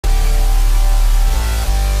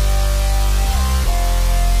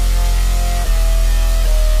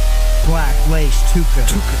lace, tuka.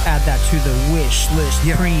 Add that to the wish list.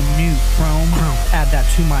 Cream new chrome. Add that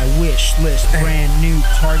to my wish list. Brand new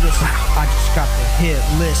targets. I just got the hit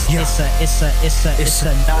list. It's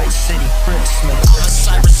a nice city Christmas.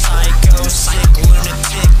 I'm a cyber psycho, sick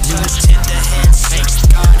lunatic, loose in the head, sakes,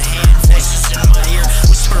 God hand, voices in my ear,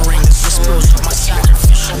 whispering the whispers of my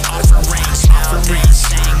sacrificial offerings. Now they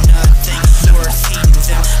saying nothing worth heeding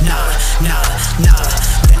them. Nah,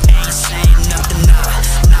 they ain't saying nothing. Nah.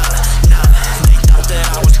 They thought that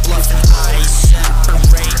I was bluffing. I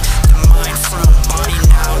separate the mind from body.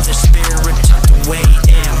 Now the spirit tucked away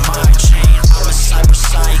in my chain. I'm a cyber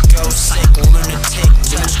psycho, sick lunatic,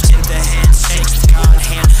 loose in the head, sakes, God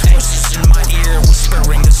hand, voices in my ear,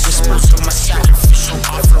 whispering the whispers of my sacrificial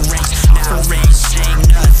offerings. Now they saying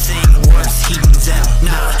nothing worth heeding them.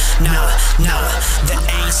 Nah, they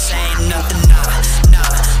ain't saying nothing. Nah.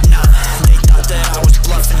 They thought that I was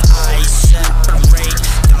bluffing. I separate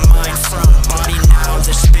the mind from body. Now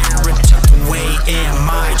the spirit tucked away in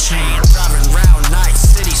my chain. Driving round night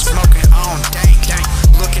city, smoking on dank.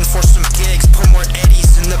 Looking for some gigs, put more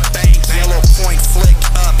eddies in the bank. Yellow point flick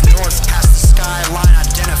up north past the skyline.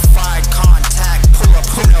 Identified contact, pull up,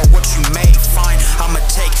 who know what you may find. I'ma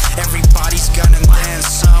take everybody's gun and then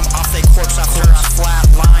some off they corpse after I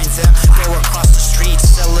flatline them. Go across the street,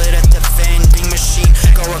 sell it at the vending machine.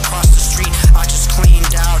 Go across the street, I just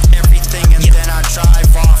cleaned out everything and then I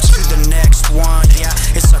drive off to the next one. Yeah,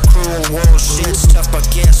 it's a cruel world, shit's tough, but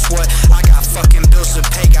guess what? I got fucking bills to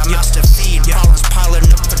pay, got mouths to feed. Problems piling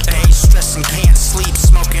up for days, stressing, can't sleep,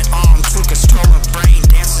 smoking on tukas, trolling brain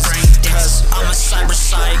dances. Cause I'm a cyber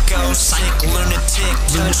psycho, sick lunatic,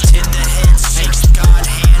 loose in the head, sakes, God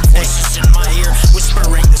hand, voices in my ear,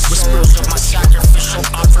 whispering the whispers of my sacrificial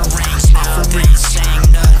offerings. Now they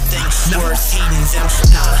saying nothing worth heeding them.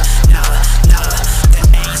 Nah, they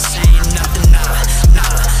ain't saying nothing. Nah.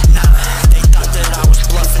 They thought that I was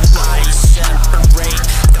bluffing. I separate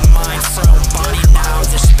the mind from body. Now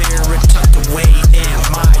the spirit tucked away in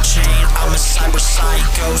my chain. I'm a cyber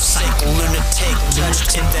psycho, sick lunatic, loose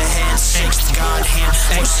in the head, sakes, God hand,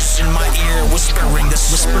 voices in my ear, whispering the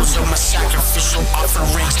whispers of my sacrificial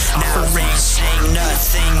offerings. Now they saying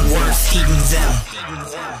nothing worth heeding them.